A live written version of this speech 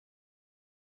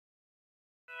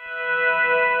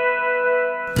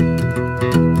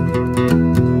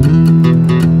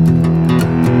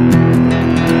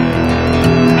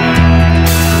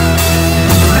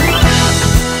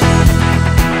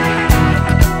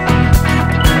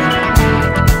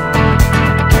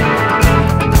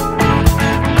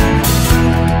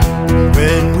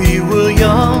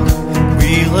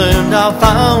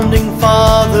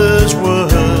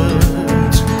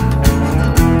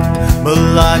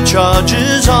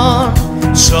charges on.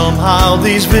 Somehow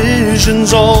these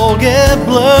visions all get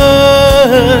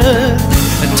blurred,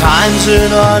 and times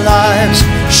in our lives,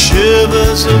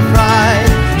 shivers of pride,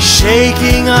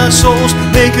 shaking our souls,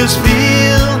 make us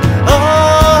feel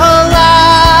alive.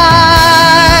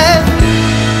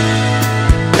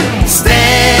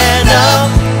 Stand up,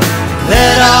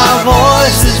 let our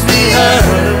voices be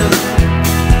heard.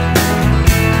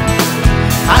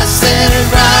 I said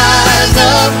rise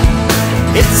up,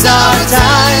 it's our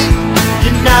time,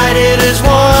 united as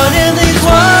one in these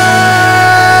words.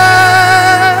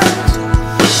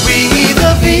 We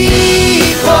the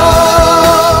people,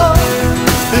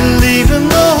 believe in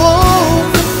the hope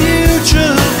the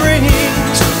future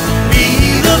brings.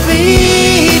 We the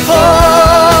people,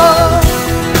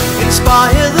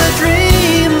 inspire the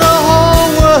dream the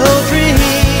whole world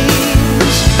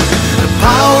dreams. The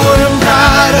power and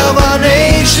pride of our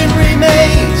nation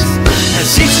remains as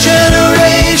each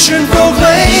generation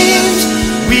proclaims.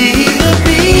 We the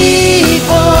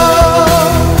people.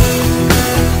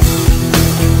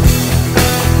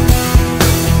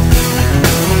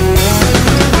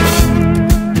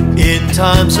 In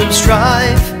times of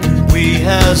strife, we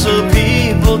as a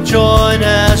people join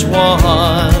as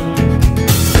one.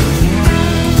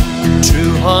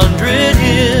 200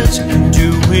 years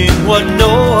doing what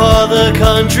no other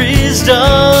country's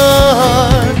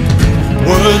done.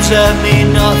 Words that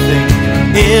mean nothing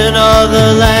in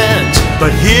other lands,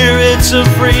 but here it's a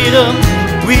freedom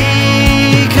we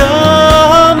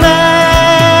command.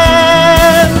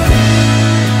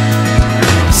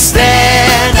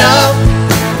 Stand up,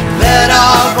 let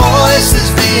our voices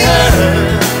be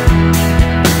heard.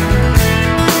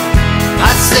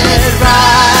 I said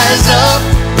rise up,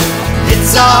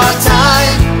 it's our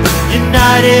time,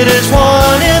 united as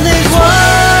one in these words.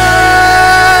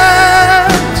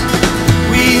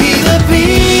 We the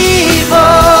people,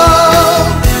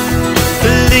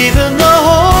 believe in the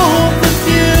hope the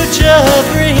future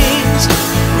brings.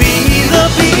 We the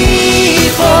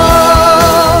people,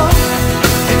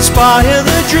 inspire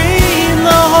the dream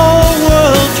the whole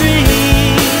world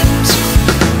dreams.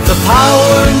 The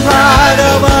power and pride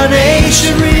of our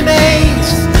nation remains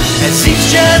as each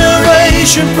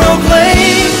generation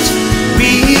proclaims.